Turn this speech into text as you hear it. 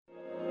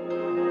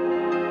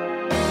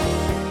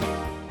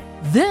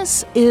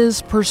This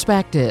is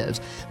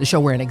Perspectives, the show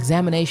where an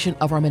examination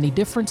of our many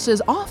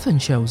differences often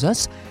shows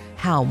us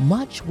how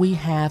much we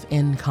have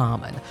in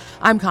common.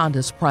 I'm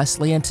Candace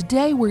Presley, and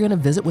today we're going to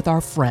visit with our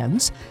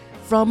friends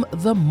from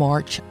the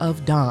March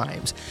of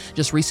Dimes.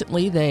 Just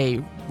recently,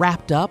 they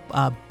wrapped up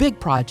a big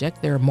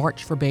project, their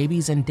March for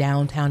Babies in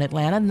downtown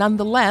Atlanta.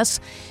 Nonetheless,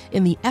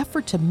 in the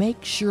effort to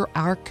make sure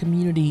our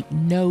community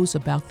knows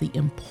about the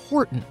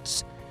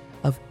importance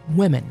of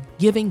women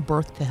giving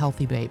birth to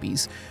healthy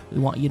babies, we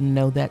want you to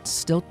know that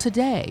still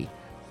today,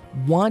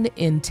 1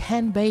 in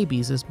 10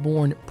 babies is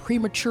born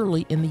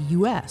prematurely in the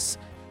U.S.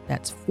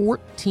 That's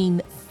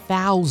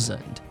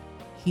 14,000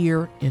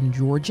 here in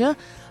Georgia.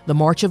 The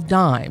March of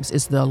Dimes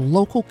is the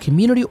local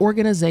community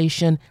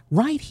organization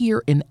right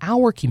here in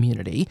our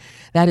community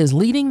that is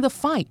leading the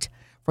fight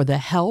for the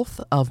health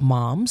of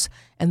moms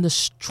and the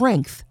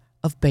strength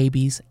of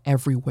babies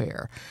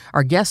everywhere.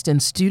 Our guests in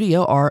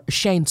studio are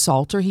Shane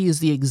Salter. He is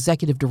the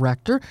executive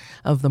director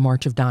of the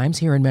March of Dimes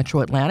here in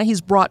Metro Atlanta.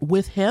 He's brought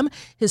with him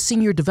his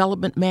senior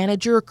development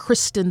manager,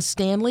 Kristen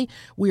Stanley.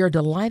 We are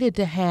delighted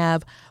to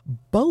have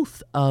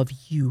both of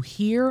you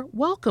here.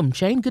 Welcome,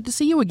 Shane. Good to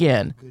see you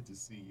again. Good to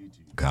see you too,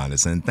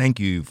 Candace, and thank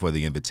you for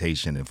the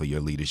invitation and for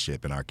your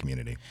leadership in our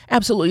community.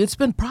 Absolutely. It's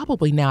been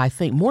probably now, I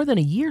think, more than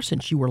a year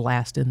since you were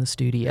last in the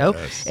studio,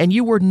 Yes. and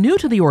you were new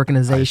to the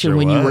organization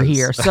when you were was.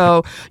 here.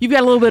 So you've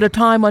got a little bit of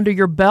time under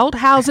your belt.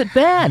 How's it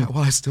been?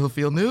 Well, I still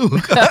feel new.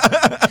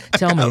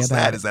 Tell me How's about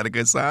that? it. Is that a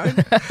good sign?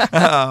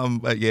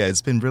 But yeah,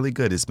 it's been really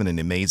good. It's been an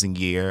amazing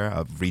year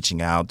of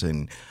reaching out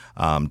and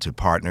to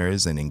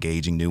partners and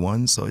engaging new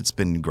ones. So it's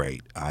been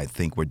great. I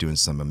think we're doing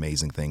some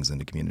amazing things in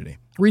the community.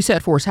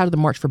 Reset for us. How did the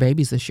March for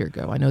Babies this year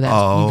go? I know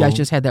that you guys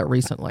just had that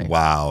recently.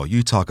 Wow,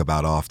 you talk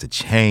about off the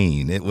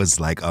chain. It was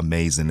like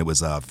amazing. It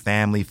was a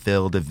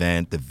family-filled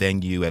event. The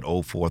venue at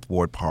Old Fourth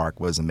Ward Park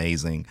was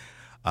amazing.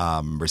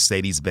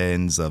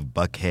 Mercedes-Benz of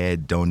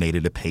Buckhead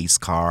donated a pace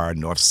car.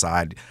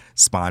 Northside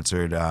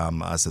sponsored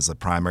us as a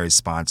primary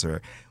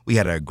sponsor. We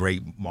had a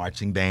great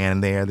marching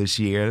band there this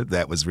year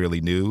that was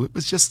really new.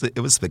 It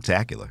was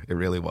spectacular. It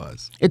really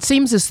was. It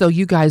seems as though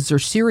you guys are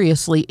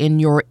seriously in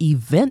your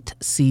event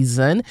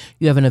season.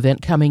 You have an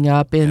event coming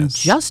up in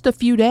just a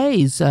few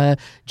days,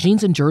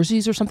 Jeans and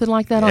Jerseys or something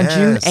like that on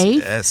June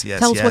 8th. Yes.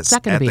 Tell us what's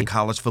that going to be. At the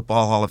College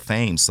Football Hall of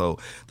Fame. So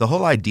the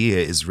whole idea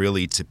is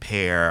really to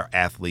pair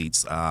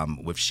athletes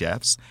with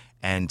chefs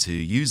and to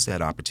use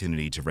that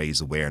opportunity to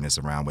raise awareness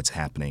around what's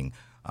happening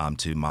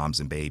to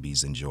moms and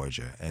babies in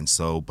Georgia. And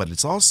so, but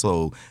it's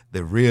also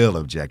the real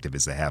objective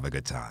is to have a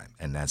good time.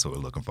 And that's what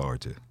we're looking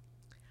forward to.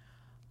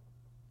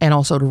 And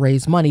also to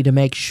raise money to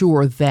make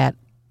sure that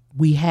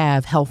we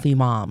have healthy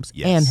moms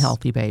Yes, and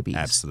healthy babies.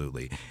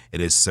 Absolutely.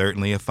 It is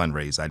certainly a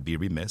fundraiser. I'd be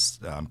remiss.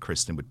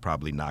 Kristen would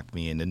probably knock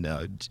me in the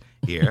nudge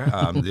here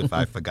if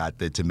I forgot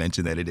to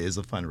mention that it is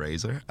a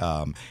fundraiser.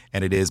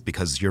 And it is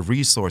because your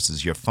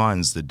resources, your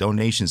funds, the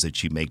donations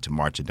that you make to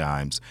March of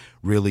Dimes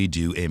really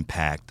do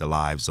impact the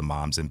lives of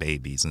moms and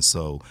babies. And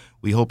so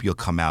we hope you'll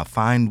come out,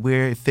 find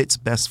where it fits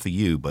best for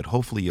you, but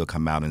hopefully you'll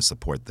come out and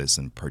support this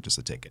and purchase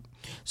a ticket.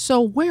 So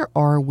where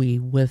are we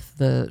with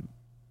the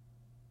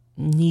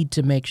need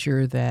to make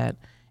sure that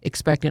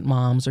expectant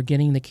moms are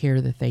getting the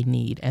care that they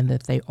need and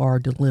that they are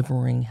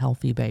delivering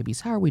healthy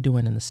babies? How are we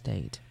doing in the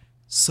state?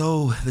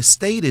 So the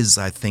state is,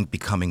 I think,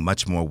 becoming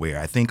much more aware.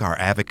 I think our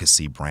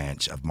advocacy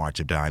branch of March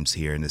of Dimes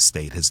here in the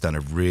state has done a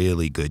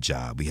really good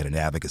job. We had an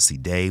advocacy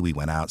day. We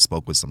went out,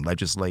 spoke with some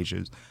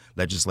legislators,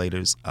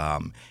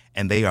 and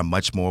they are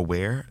much more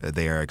aware.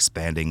 They are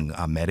expanding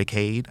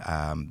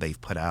Medicaid. They've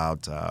put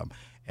out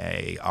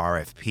a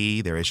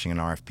RFP. They're issuing an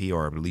RFP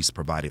or at least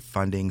provided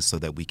funding so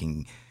that we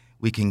can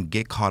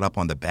get caught up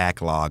on the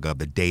backlog of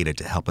the data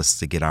to help us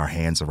to get our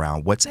hands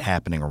around what's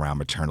happening around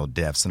maternal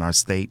deaths in our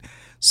state.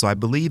 So I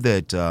believe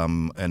that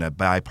in a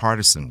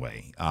bipartisan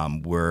way,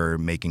 we're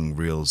making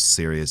real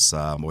serious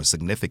or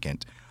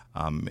significant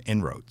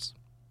inroads.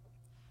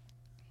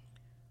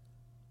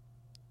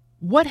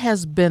 What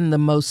has been the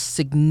most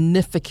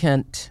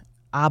significant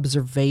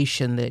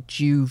observation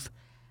that you've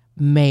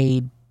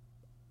made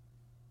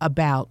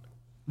about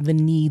the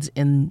needs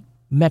in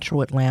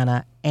Metro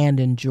Atlanta and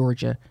in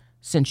Georgia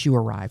since you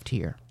arrived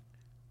here?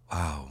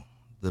 Wow.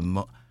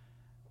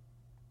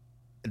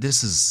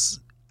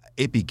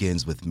 It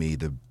begins with me.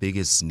 The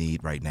biggest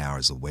need right now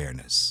is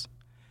awareness,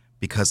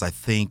 because I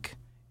think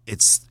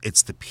it's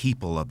the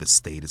people of the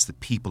state, it's the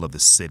people of the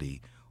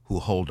city who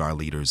hold our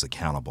leaders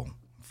accountable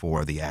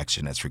for the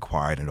action that's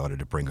required in order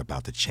to bring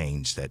about the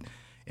change that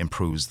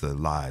improves the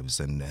lives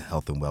and the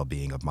health and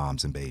well-being of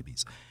moms and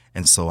babies.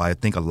 And so I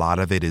think a lot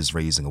of it is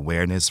raising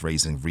awareness,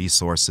 raising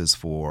resources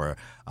for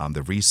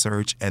the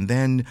research, and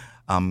then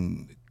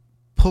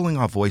pulling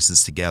our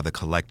voices together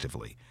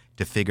collectively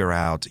to figure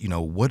out,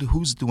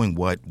 who's doing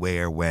what,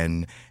 where,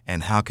 when,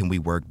 and how can we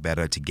work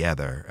better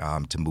together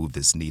to move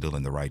this needle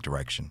in the right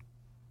direction.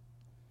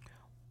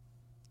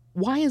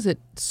 Why is it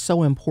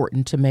so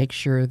important to make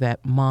sure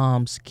that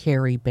moms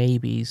carry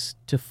babies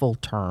to full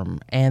term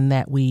and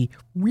that we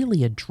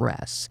really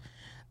address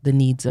the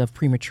needs of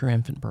premature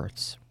infant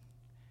births?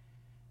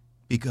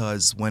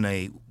 because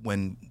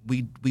when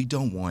we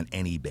don't want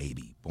any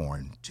baby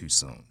born too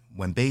soon.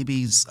 When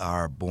babies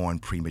are born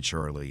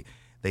prematurely,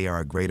 they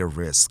are at greater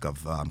risk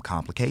of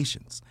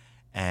complications,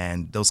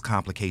 and those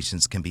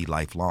complications can be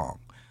lifelong.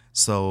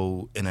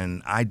 So in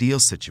an ideal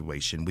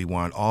situation, we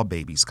want all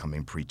babies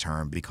coming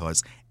preterm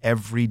because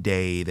every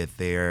day that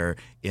they're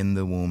in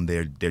the womb,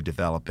 they're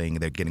developing,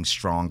 they're getting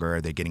stronger,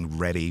 they're getting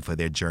ready for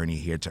their journey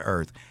here to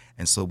Earth.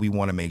 And so we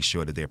want to make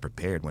sure that they're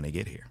prepared when they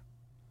get here.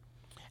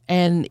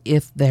 And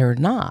if they're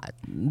not,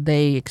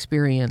 they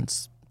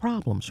experience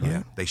problems, right?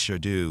 Yeah, they sure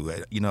do.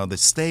 The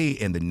stay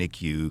in the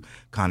NICU,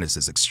 Candace,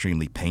 is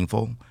extremely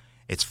painful.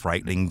 It's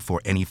frightening for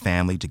any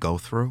family to go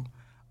through.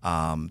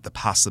 The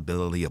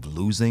possibility of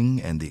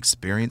losing and the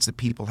experience that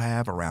people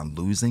have around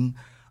losing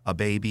a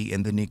baby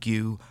in the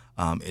NICU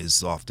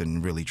is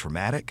often really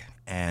traumatic.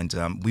 And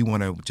we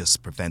want to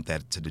just prevent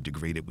that to the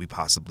degree that we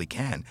possibly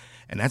can.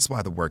 And that's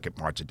why the work at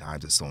March of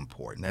Dimes is so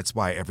important. That's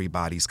why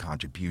everybody's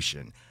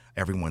contribution,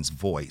 everyone's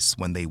voice,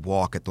 when they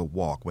walk at the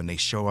walk, when they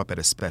show up at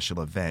a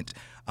special event,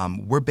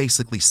 we're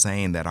basically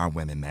saying that our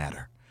women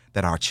matter,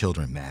 that our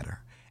children matter.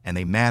 And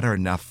they matter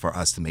enough for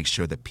us to make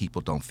sure that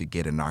people don't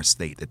forget in our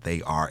state that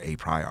they are a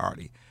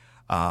priority.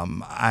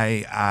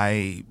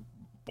 I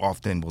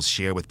often will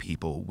share with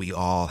people, we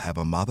all have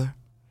a mother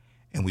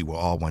and we were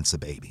all once a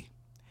baby.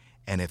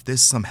 And if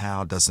this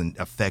somehow doesn't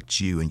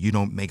affect you and you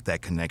don't make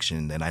that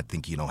connection, then I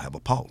think you don't have a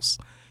pulse.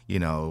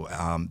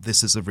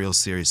 This is a real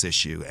serious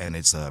issue, and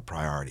it's a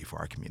priority for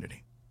our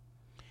community.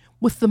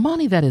 With the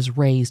money that is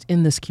raised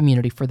in this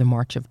community for the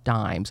March of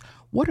Dimes,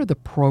 what are the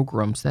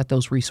programs that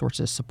those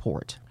resources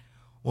support?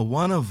 Well,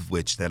 one of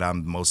which that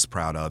I'm most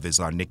proud of is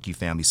our NICU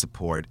family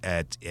support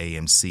at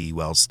AMC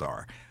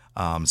WellStar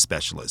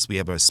specialist. We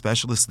have a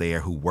specialist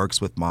there who works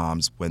with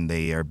moms when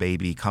their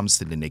baby comes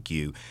to the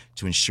NICU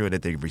to ensure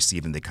that they're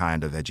receiving the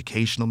kind of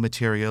educational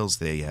materials,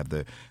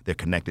 they're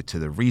connected to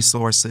the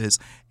resources,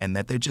 and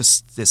that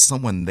there's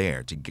someone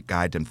there to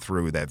guide them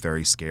through that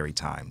very scary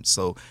time.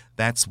 So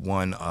that's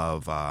one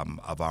of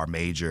our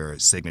major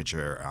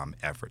signature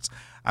efforts.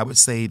 I would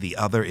say the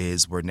other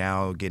is we're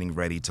now getting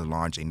ready to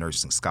launch a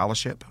nursing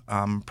scholarship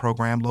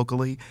program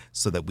locally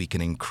so that we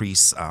can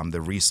increase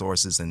the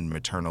resources in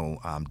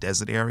maternal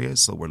desert areas.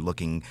 So we're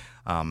looking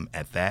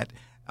at that.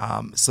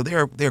 So there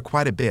are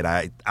quite a bit.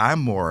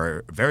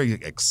 I'm very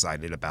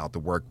excited about the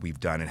work we've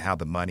done and how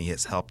the money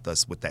has helped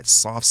us with that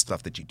soft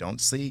stuff that you don't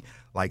see,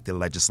 like the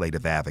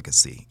legislative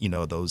advocacy,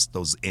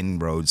 those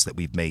inroads that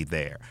we've made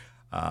there.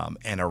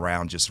 And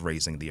around just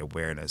raising the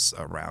awareness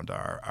around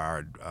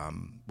our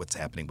what's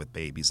happening with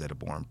babies that are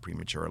born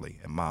prematurely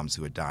and moms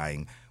who are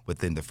dying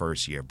within the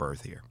first year of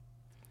birth here.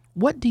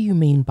 What do you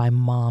mean by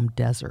mom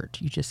desert?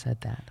 You just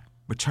said that.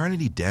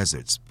 Maternity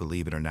deserts,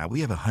 believe it or not,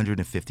 we have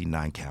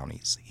 159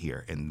 counties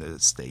here in the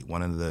state,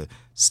 one of the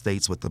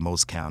states with the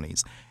most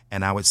counties.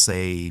 And I would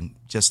say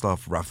just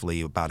off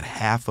roughly about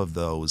half of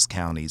those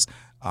counties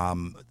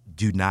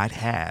do not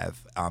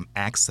have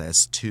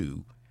access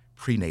to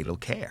prenatal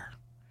care.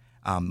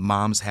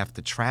 Moms have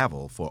to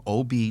travel for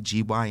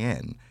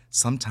OB/GYN,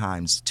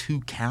 sometimes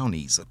 2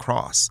 counties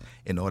across,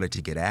 in order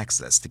to get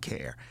access to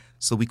care.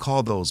 So we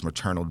call those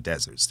maternal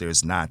deserts.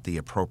 There's not the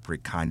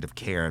appropriate kind of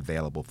care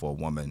available for a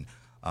woman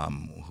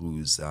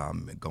who's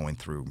going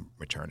through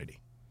maternity.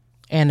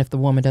 And if the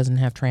woman doesn't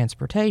have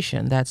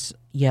transportation, that's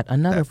yet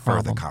another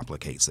problem. That further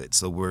complicates it.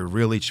 So we're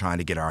really trying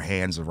to get our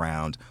hands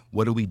around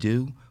what do we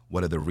do?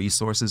 What are the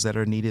resources that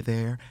are needed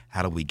there?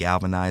 How do we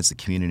galvanize the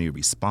community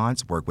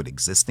response, work with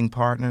existing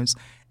partners,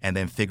 and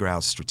then figure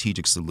out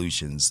strategic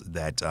solutions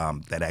that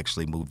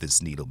actually move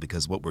this needle?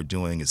 Because what we're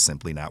doing is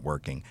simply not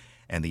working,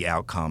 and the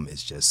outcome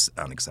is just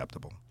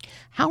unacceptable.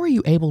 How are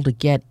you able to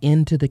get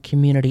into the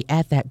community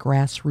at that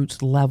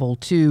grassroots level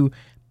to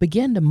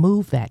begin to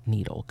move that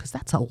needle? Because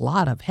that's a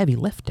lot of heavy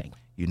lifting.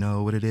 You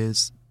know what it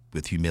is?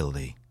 With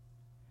humility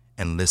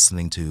and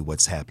listening to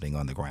what's happening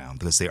on the ground,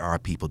 because there are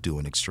people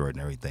doing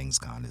extraordinary things,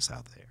 Candace,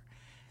 out there.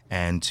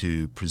 And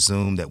to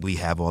presume that we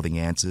have all the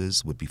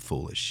answers would be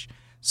foolish.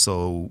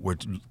 So we're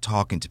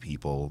talking to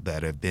people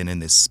that have been in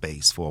this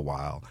space for a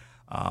while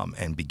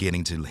and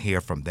beginning to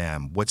hear from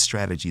them. What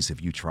strategies have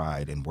you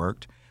tried and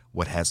worked?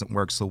 What hasn't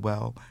worked so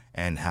well?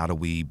 And how do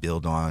we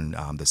build on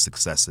the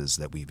successes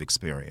that we've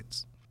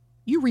experienced?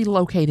 You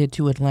relocated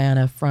to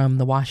Atlanta from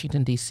the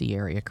Washington, D.C.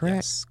 area, correct?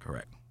 Yes,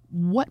 correct.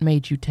 What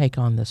made you take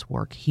on this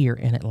work here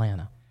in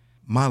Atlanta?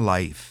 My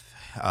life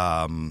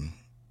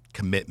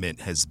commitment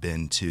has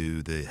been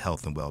to the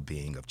health and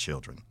well-being of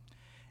children.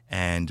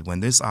 And when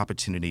this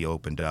opportunity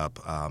opened up,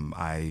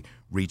 I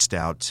reached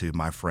out to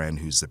my friend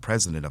who's the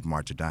president of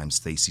March of Dimes,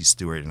 Stacy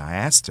Stewart, and I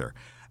asked her,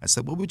 I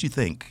said, what would you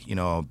think,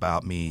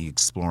 about me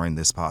exploring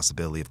this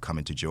possibility of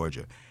coming to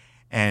Georgia?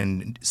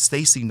 And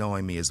Stacy,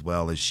 knowing me as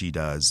well as she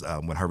does,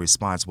 when her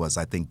response was,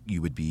 I think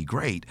you would be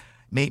great,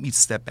 made me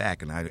step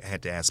back, and I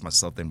had to ask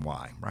myself, then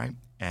why, right?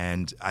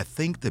 And I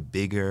think the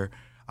bigger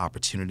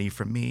opportunity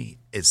for me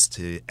is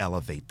to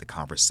elevate the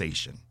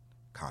conversation,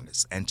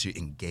 Candace, and to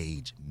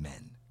engage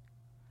men,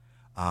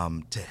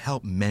 to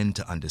help men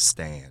to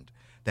understand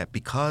that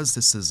because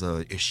this is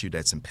an issue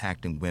that's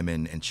impacting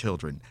women and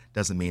children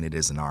doesn't mean it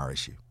isn't our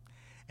issue.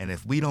 And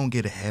if we don't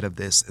get ahead of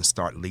this and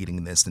start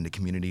leading this, then the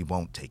community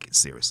won't take it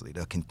seriously.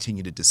 They'll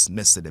continue to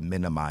dismiss it and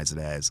minimize it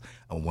as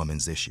a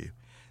woman's issue.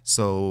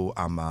 So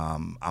I'm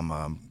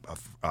a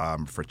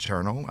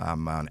fraternal,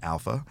 I'm an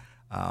alpha,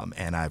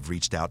 and I've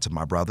reached out to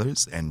my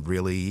brothers, and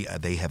really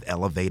they have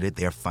elevated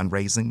their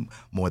fundraising,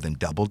 more than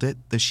doubled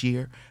it this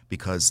year,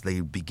 because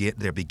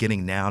they're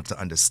beginning now to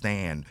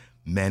understand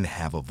men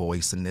have a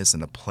voice in this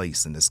and a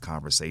place in this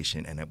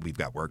conversation, and that we've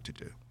got work to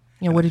do.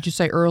 What did you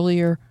say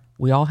earlier?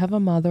 We all have a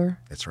mother.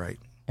 That's right.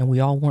 And we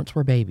all once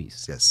were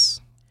babies.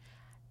 Yes.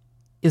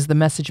 Is the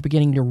message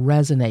beginning to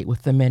resonate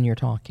with the men you're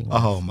talking with?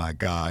 Oh, my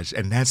gosh.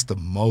 And that's the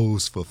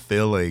most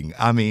fulfilling.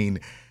 I mean,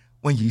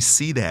 when you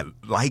see that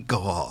light go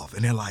off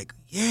and they're like,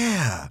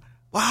 yeah,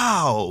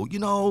 wow,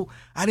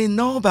 I didn't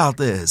know about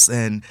this.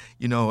 And,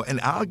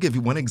 and I'll give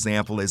you one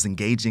example is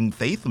engaging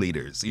faith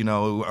leaders,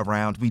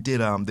 around, we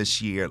did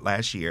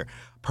last year,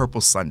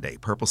 Purple Sunday,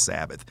 Purple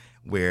Sabbath,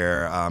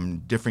 where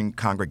different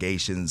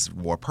congregations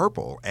wore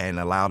purple and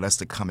allowed us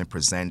to come and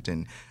present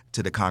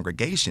to the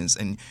congregations.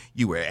 And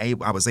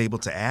I was able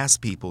to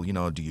ask people,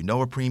 do you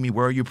know a preemie?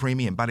 Where are you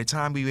preemie? And by the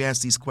time we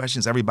ask these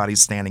questions,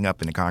 everybody's standing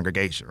up in the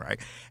congregation, right?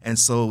 And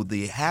so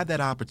they had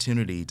that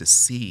opportunity to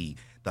see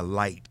the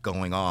light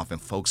going off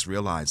and folks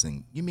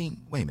realizing, you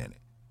mean, wait a minute,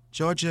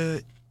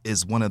 Georgia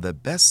is one of the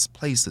best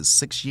places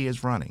 6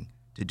 years running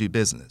to do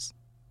business.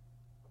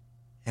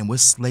 And we're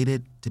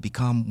slated to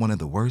become one of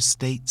the worst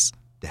states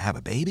to have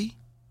a baby?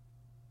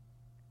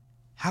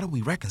 How do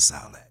we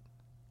reconcile that?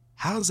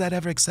 How is that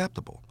ever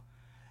acceptable?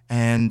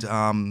 And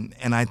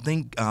I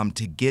think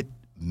to get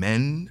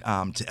men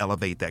to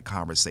elevate that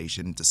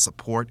conversation, to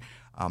support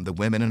the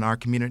women in our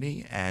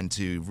community, and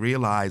to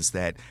realize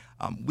that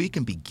we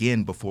can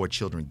begin before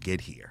children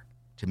get here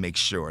to make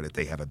sure that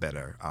they have a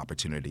better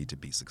opportunity to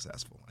be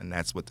successful. And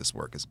that's what this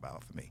work is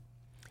about for me.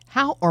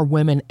 How are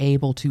women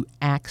able to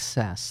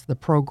access the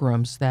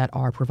programs that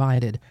are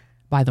provided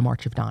by the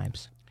March of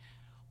Dimes?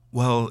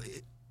 Well,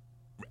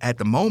 at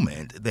the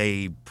moment,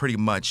 they pretty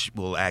much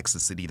will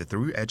access it either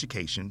through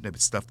education, the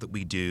stuff that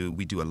we do.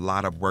 We do a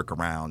lot of work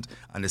around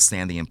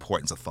understand the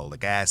importance of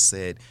folic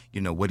acid.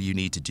 What do you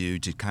need to do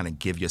to kind of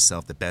give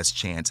yourself the best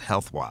chance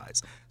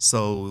health-wise?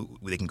 So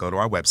they can go to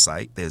our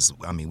website.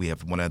 We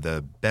have one of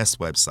the best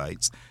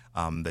websites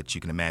that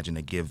you can imagine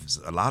that gives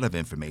a lot of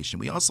information.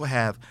 We also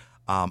have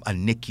a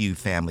NICU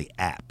family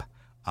app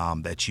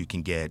that you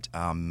can get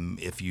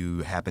if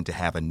you happen to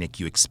have a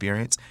NICU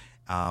experience.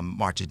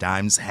 March of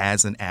Dimes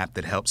has an app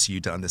that helps you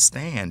to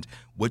understand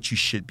what you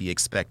should be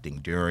expecting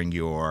during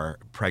your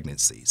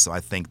pregnancy. So I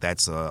think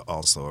that's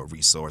also a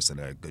resource and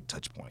a good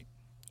touch point.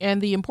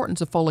 And the importance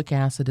of folic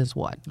acid is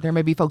what? There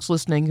may be folks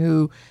listening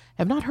who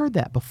have not heard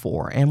that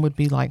before and would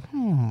be like,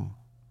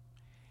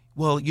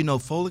 Well,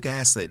 folic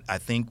acid, I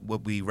think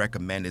what we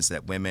recommend is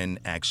that women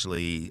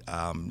actually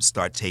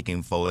start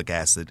taking folic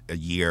acid a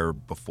year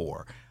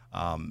before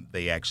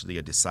they actually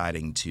are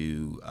deciding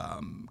to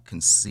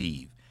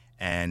conceive.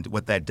 And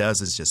what that does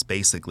is just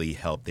basically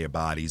help their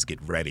bodies get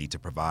ready to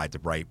provide the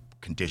right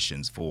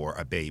conditions for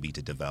a baby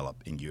to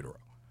develop in utero.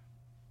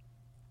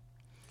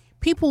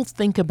 People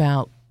think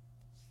about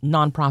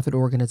nonprofit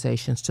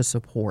organizations to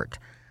support.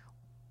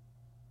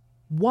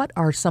 What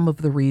are some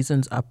of the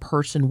reasons a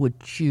person would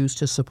choose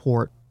to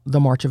support the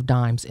March of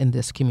Dimes in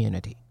this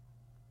community?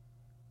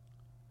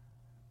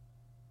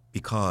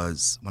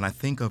 Because when I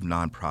think of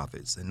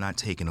nonprofits, and not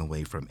taken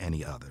away from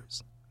any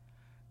others,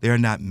 there are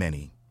not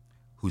many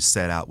who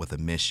set out with a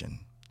mission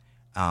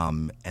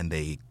and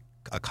they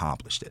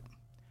accomplished it.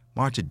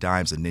 March of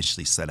Dimes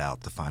initially set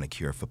out to find a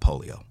cure for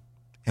polio,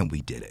 and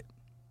we did it.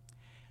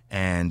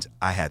 And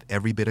I have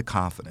every bit of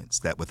confidence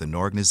that with an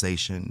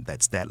organization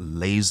that's that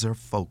laser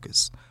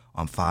focus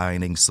on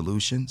finding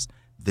solutions,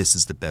 this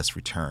is the best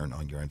return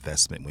on your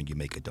investment when you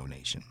make a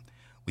donation.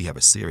 We have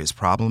a serious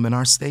problem in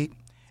our state,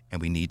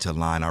 and we need to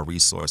align our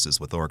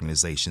resources with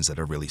organizations that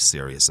are really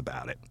serious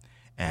about it.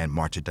 And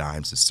March of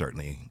Dimes is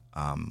certainly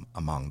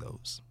among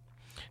those.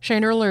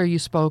 Shane, earlier you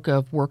spoke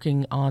of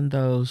working on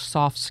those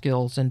soft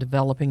skills and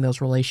developing those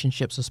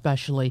relationships,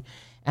 especially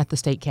at the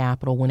state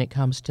capitol when it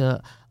comes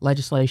to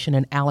legislation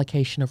and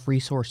allocation of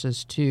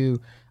resources to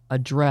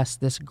address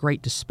this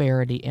great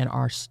disparity in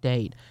our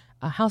state.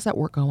 How's that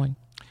work going?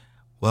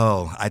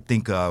 Well, I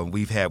think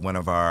we've had one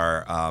of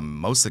our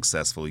most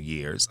successful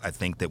years. I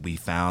think that we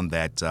found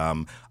that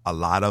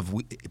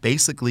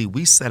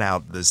we set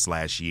out this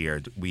last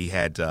year, we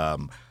had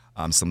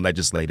some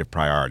legislative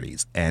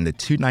priorities. And the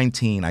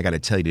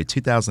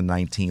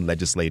 2019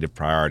 legislative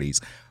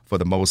priorities, for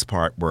the most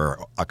part, were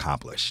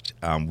accomplished.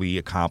 We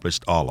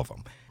accomplished all of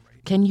them.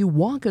 Can you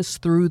walk us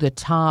through the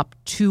top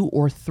 2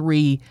 or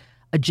 3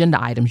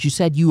 agenda items? You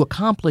said you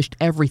accomplished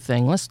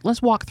everything.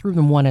 Let's walk through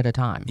them one at a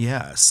time.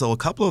 Yeah. So a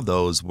couple of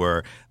those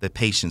were the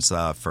Patients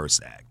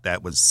First Act.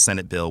 That was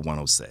Senate Bill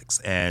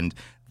 106. And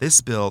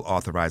this bill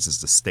authorizes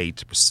the state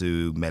to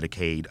pursue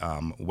Medicaid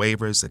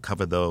waivers that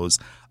cover those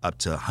up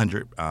to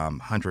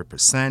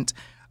 100%.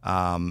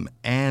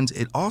 And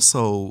it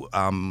also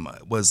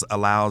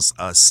allows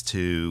us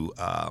to,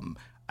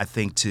 I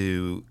think,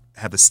 to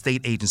have the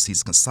state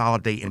agencies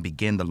consolidate and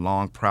begin the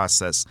long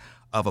process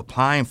of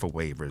applying for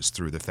waivers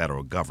through the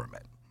federal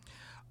government.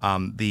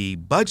 The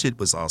budget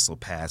was also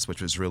passed,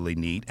 which was really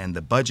neat, and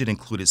the budget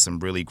included some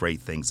really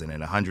great things in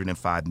it.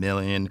 $105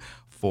 million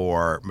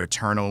for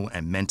maternal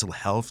and mental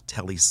health,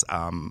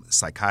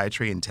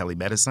 psychiatry, and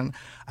telemedicine.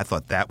 I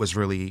thought that was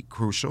really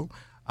crucial.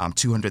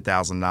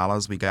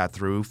 $200,000 we got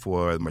through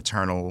for the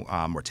Maternal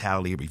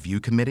Mortality Review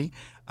Committee.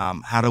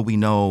 How do we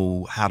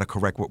know how to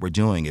correct what we're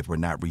doing if we're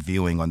not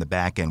reviewing on the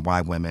back end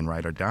why women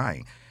are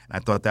dying? And I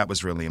thought that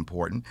was really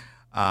important.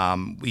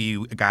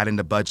 We got in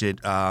the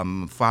budget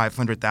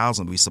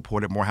 $500,000. We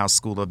supported Morehouse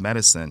School of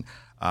Medicine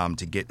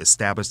to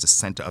established a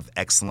Center of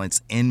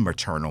Excellence in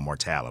Maternal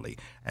Mortality,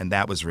 and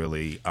that was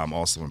really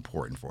also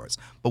important for us.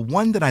 But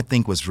one that I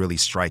think was really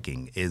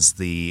striking is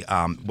the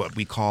what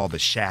we call the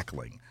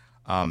shackling,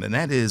 and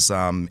that is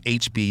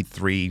HB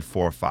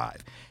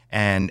 345.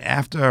 And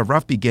after a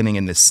rough beginning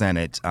in the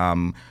Senate,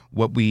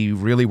 what we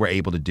really were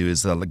able to do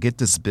is get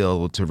this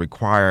bill to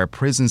require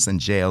prisons and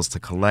jails to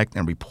collect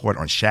and report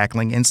on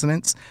shackling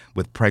incidents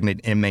with pregnant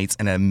inmates,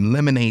 and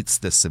eliminates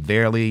the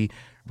severely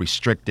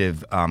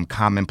restrictive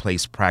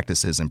commonplace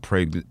practices in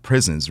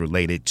prisons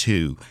related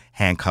to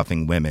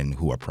handcuffing women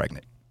who are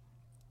pregnant.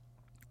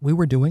 We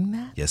were doing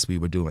that? Yes, we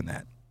were doing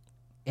that.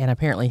 And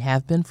apparently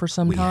have been for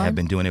some time? We have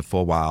been doing it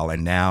for a while,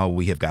 and now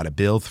we have got a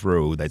bill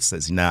through that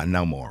says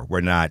no more.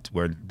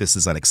 This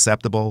is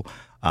unacceptable.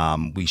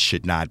 We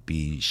should not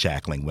be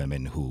shackling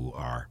women who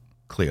are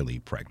clearly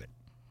pregnant.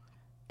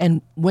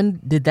 And when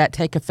did that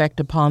take effect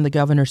upon the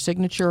governor's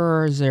signature,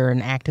 or is there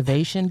an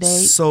activation date?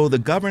 So the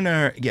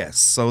governor, yes.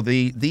 So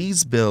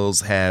these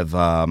bills have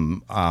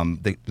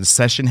the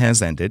session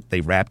has ended.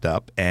 They wrapped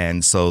up,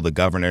 and so the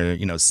governor,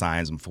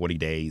 signs them 40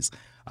 days.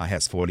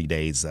 Has 40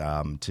 days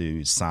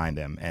to sign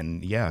them,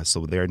 and so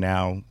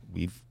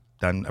we've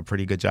done a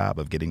pretty good job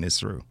of getting this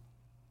through.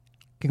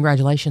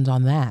 Congratulations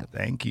on that.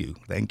 Thank you.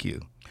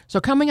 So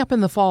coming up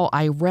in the fall,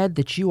 I read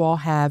that you all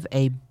have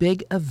a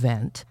big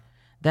event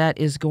that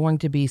is going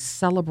to be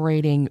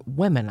celebrating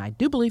women. I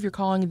do believe you're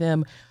calling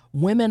them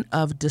Women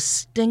of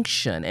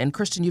Distinction. And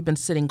Kristen, you've been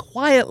sitting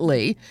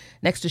quietly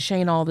next to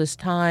Shane all this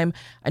time.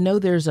 I know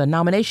there's a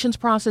nominations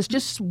process.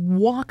 Just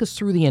walk us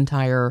through the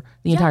entire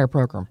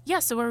program. Yeah,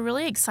 so we're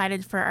really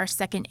excited for our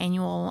second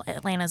annual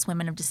Atlanta's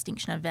Women of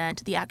Distinction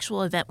event. The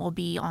actual event will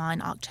be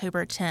on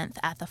October 10th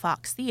at the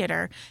Fox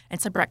Theater.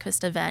 It's a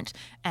breakfast event.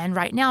 And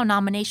right now,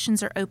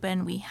 nominations are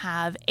open. We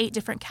have 8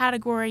 different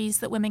categories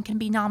that women can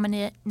be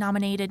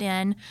nominated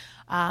in.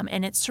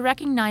 And it's to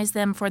recognize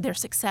them for their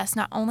success,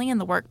 not only in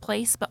the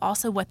workplace, but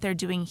also what they're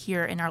doing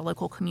here in our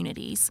local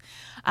communities.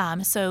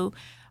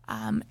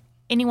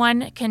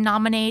 Anyone can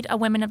nominate a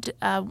woman of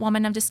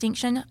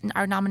distinction.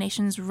 Our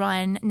nominations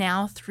run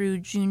now through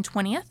June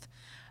 20th.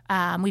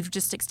 We've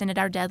just extended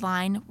our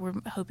deadline. We're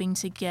hoping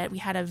we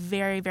had a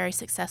very, very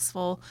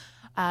successful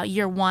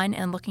year one,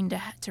 and looking to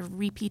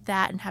repeat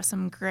that and have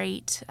some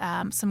great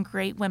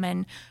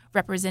women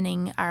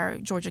representing our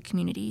Georgia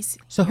communities.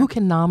 So who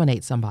can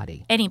nominate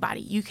somebody? Anybody.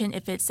 You can,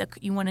 if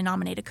you want to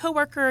nominate a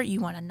coworker, you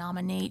want to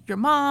nominate your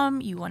mom,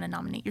 you want to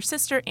nominate your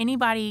sister,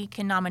 anybody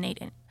can nominate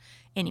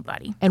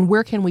anybody. And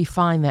where can we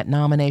find that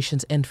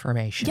nominations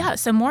information? Yeah,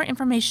 so more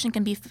information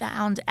can be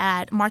found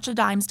at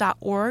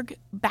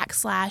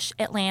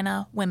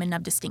marchofdimes.org/Atlanta Women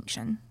of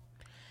Distinction.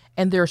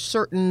 And there are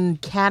certain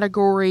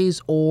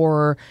categories,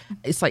 or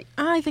it's like,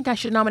 I think I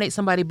should nominate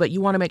somebody, but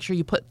you want to make sure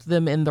you put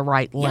them in the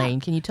right lane. Yeah.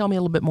 Can you tell me a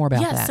little bit more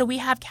about that? Yeah, so we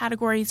have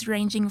categories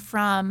ranging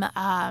from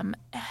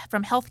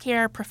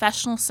healthcare,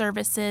 professional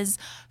services,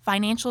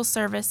 financial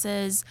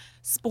services,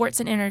 sports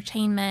and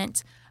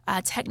entertainment,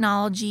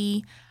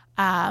 technology,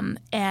 and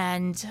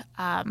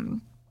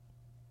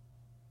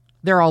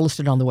they're all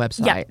listed on the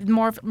website. Yeah,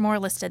 more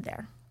listed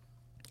there.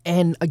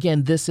 And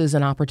again, this is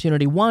an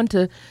opportunity, one,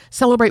 to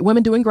celebrate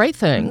women doing great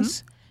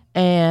things,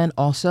 and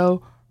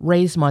also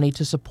raise money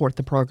to support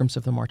the programs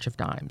of the March of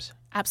Dimes.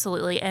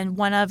 Absolutely. And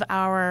one of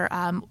our,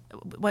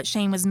 what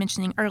Shane was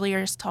mentioning earlier,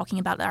 is talking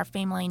about our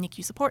family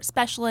NICU support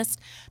specialist.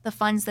 The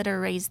funds that are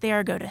raised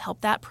there go to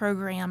help that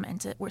program,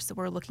 and so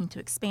we're looking to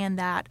expand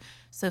that.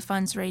 So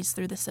funds raised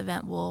through this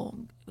event will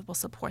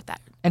support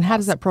that. And how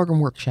does that program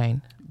work,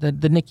 Shane? The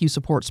NICU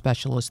support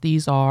specialist.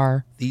 These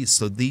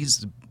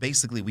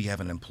basically, we have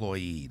an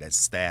employee that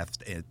staffs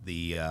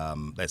the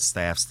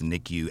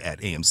NICU at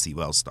AMC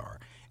Wellstar,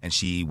 and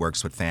she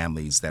works with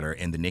families that are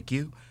in the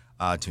NICU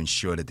to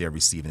ensure that they're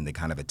receiving the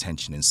kind of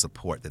attention and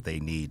support that they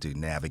need to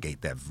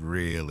navigate that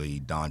really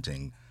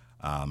daunting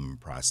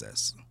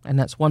process. And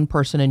that's one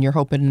person, and you're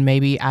hoping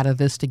maybe out of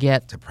this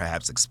to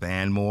perhaps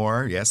expand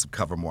more, yes,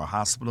 cover more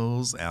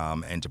hospitals,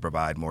 and to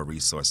provide more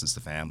resources to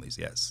families,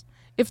 yes.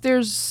 If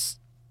there's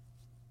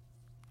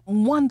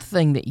one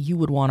thing that you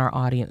would want our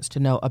audience to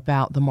know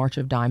about the March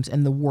of Dimes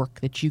and the work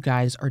that you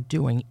guys are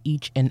doing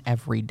each and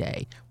every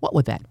day, what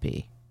would that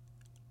be?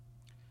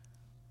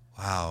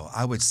 Wow,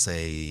 I would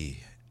say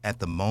at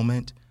the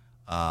moment,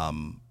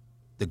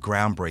 the the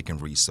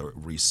groundbreaking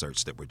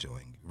research that we're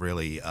doing.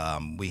 Really,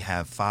 we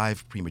have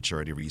 5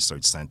 prematurity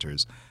research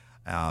centers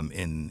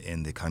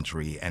in the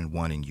country and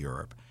 1 in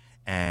Europe.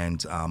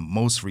 And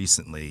most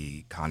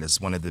recently, Candace,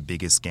 one of the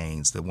biggest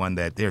gains, the one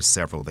that there's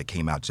several that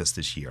came out just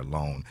this year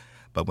alone.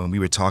 But when we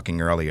were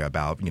talking earlier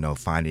about,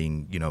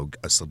 finding,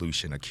 a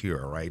solution, a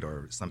cure, right,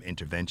 or some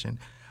intervention,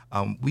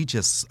 we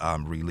just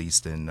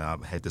released and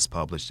had this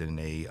published in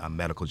a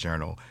medical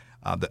journal,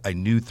 a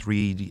new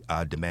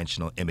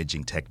 3-dimensional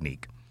imaging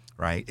technique,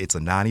 right? It's a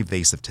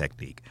non-invasive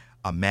technique.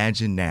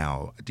 Imagine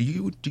now, do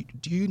you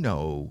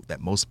know that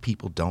most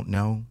people don't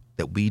know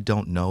that we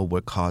don't know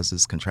what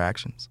causes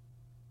contractions?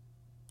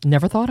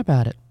 Never thought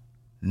about it.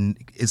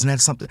 Isn't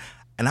that something?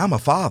 And I'm a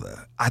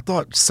father. I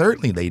thought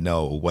certainly they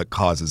know what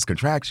causes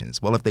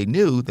contractions. Well, if they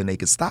knew, then they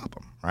could stop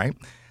them, right?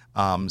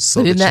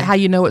 So isn't that how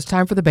you know it's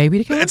time for the baby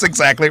to come? That's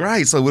exactly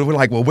right. So we're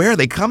like, well, where are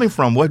they coming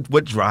from?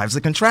 What drives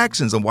the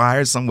contractions? And why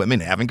are some women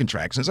having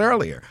contractions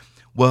earlier?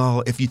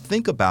 Well, if you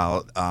think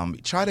about,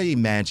 try to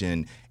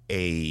imagine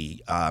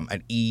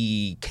an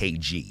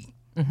EKG,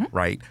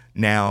 right,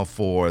 now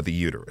for the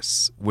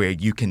uterus, where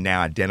you can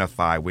now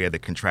identify where the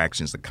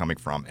contractions are coming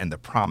from and the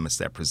promise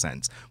that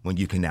presents when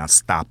you can now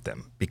stop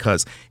them.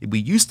 Because we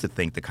used to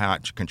think the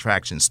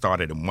contractions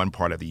started in one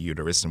part of the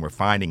uterus, and we're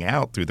finding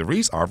out through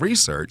our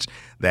research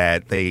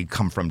that they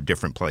come from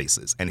different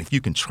places. And if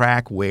you can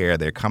track where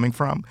they're coming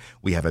from,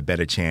 we have a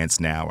better chance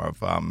now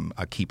of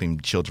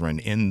keeping children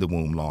in the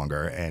womb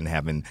longer and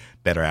having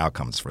better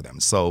outcomes for them.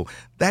 So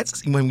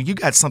that's when you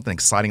got something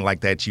exciting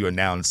like that you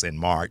announce in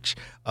March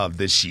of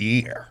this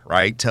year,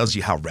 right? Tells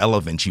you how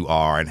relevant you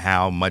are and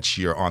how much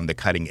you're on the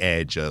cutting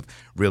edge of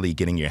really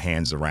getting your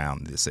hands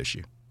around this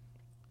issue.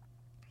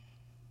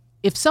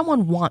 If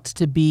someone wants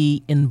to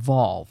be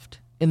involved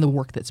in the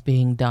work that's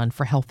being done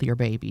for healthier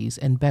babies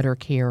and better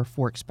care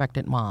for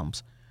expectant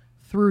moms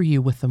through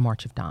you with the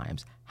March of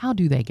Dimes, how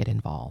do they get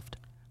involved?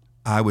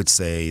 I would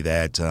say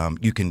that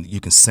you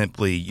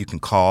can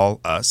call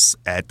us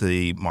at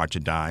the March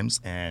of Dimes,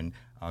 and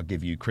I'll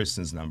give you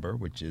Kristen's number,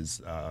 which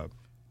is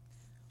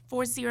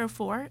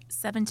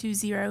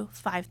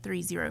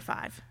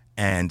 404-720-5305.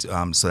 And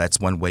so that's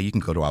one way. You can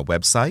go to our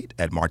website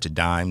at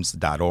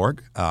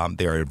marchofdimes.org.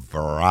 There are a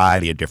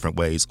variety of different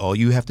ways. All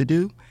you have to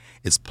do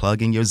is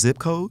plug in your zip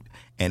code,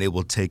 and it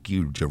will take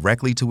you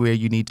directly to where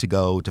you need to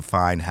go to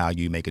find how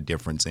you make a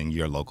difference in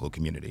your local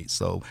community.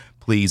 So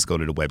please go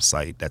to the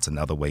website. That's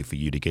another way for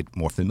you to get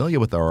more familiar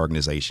with our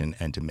organization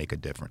and to make a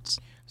difference.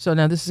 So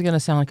now this is going to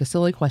sound like a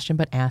silly question,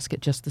 but ask it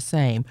just the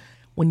same.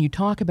 When you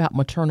talk about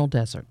maternal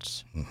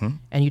deserts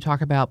and you talk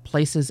about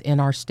places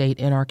in our state,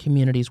 in our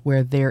communities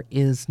where there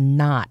is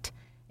not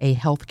a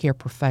healthcare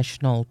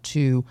professional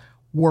to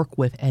work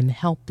with and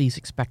help these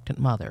expectant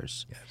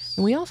mothers. Yes.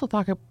 And we also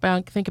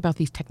think about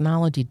these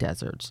technology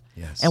deserts.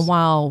 Yes. And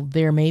while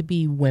there may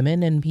be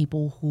women and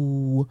people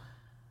who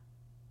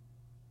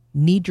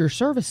need your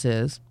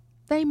services,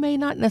 they may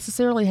not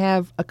necessarily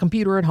have a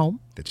computer at home.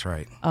 That's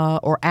right.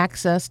 Or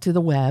access to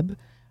the web.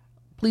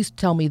 Please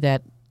tell me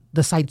that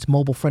the site's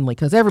mobile friendly,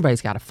 because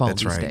everybody's got a phone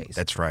these days.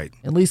 That's right.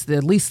 At least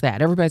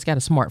that. Everybody's got a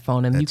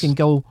smartphone, and you can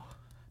go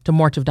to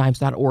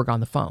marchofdimes.org on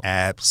the phone.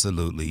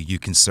 Absolutely. You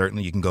can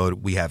go.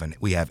 We have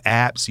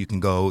apps. You can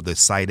go. The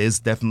site is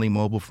definitely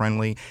mobile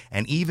friendly,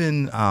 and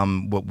even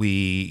what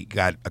we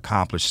got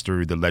accomplished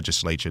through the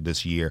legislature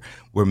this year,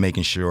 we're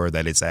making sure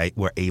that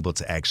we're able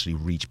to actually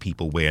reach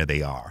people where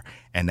they are.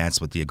 And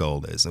that's what the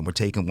goal is. And we're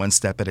taking one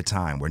step at a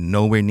time. We're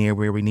nowhere near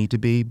where we need to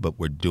be, but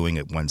we're doing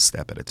it one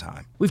step at a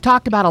time. We've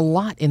talked about a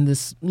lot in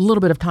this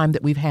little bit of time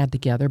that we've had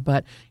together,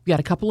 but we've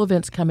got a couple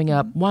events coming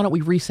up. Why don't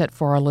we reset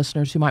for our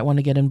listeners who might want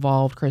to get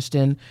involved,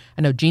 Kristen?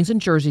 I know Jeans and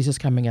Jerseys is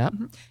coming up.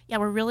 Yeah,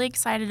 we're really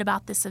excited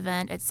about this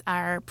event. It's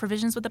our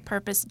Provisions with a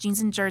Purpose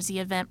Jeans and Jersey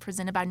event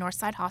presented by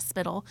Northside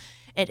Hospital.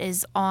 It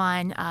is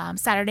on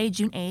Saturday,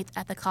 June 8th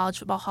at the College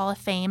Football Hall of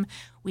Fame.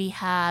 We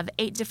have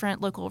 8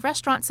 different local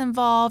restaurants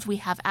involved. We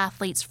have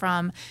athletes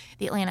from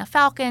the Atlanta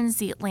Falcons,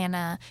 the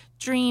Atlanta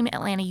Dream,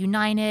 Atlanta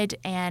United,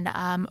 and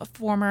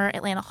former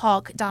Atlanta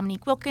Hawk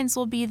Dominique Wilkins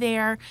will be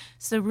there.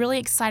 So really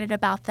excited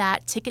about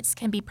that. Tickets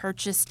can be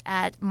purchased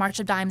at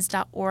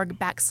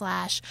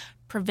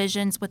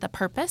marchofdimes.org/provisions with a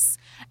purpose.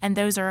 And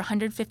those are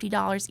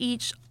 $150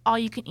 each. All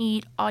you can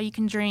eat, all you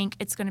can drink.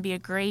 It's going to be a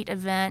great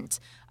event.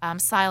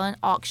 Silent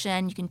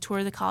auction. You can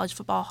tour the College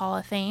Football Hall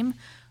of Fame.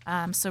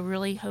 So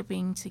really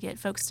hoping to get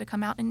folks to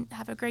come out and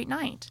have a great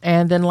night.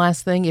 And then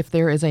last thing, if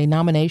there is a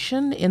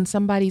nomination in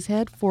somebody's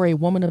head for a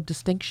Woman of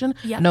Distinction,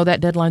 I know that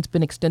deadline's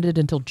been extended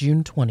until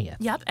June 20th.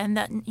 Yep, and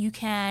that you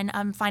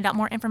can find out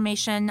more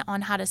information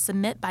on how to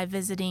submit by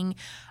visiting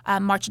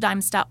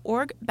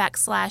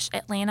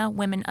marchofdimes.org/Atlanta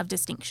Women of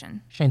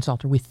Distinction. Shane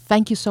Salter, we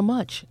thank you so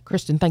much.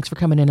 Kristen, thanks for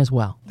coming in as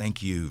well.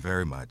 Thank you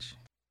very much.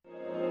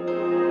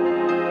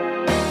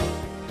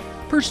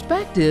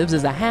 Perspectives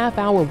is a half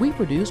hour we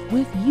produce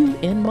with you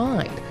in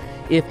mind.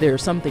 If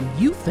there's something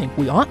you think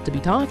we ought to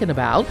be talking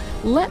about,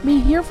 let me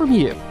hear from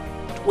you.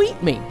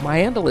 Tweet me. My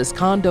handle is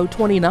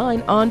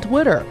Condo29 on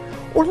Twitter.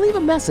 Or leave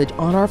a message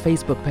on our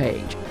Facebook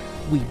page.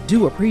 We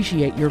do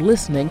appreciate your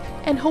listening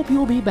and hope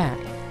you'll be back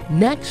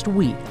next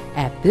week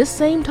at this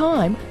same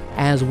time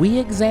as we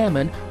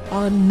examine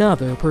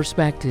another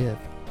perspective.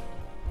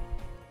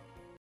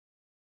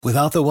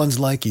 Without the ones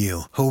like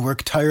you, who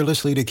work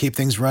tirelessly to keep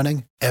things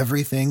running,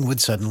 everything would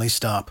suddenly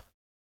stop.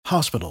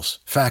 Hospitals,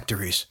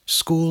 factories,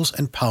 schools,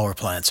 and power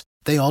plants,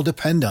 they all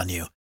depend on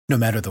you. No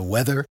matter the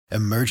weather,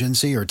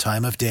 emergency, or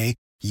time of day,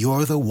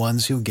 you're the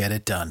ones who get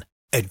it done.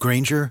 At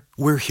Grainger,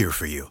 we're here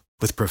for you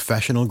with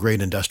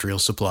professional-grade industrial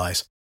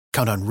supplies.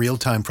 Count on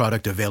real-time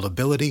product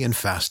availability and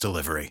fast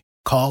delivery.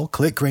 Call,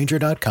 click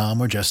Grainger.com,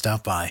 or just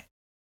stop by.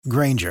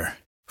 Grainger,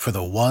 for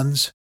the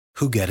ones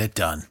who get it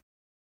done.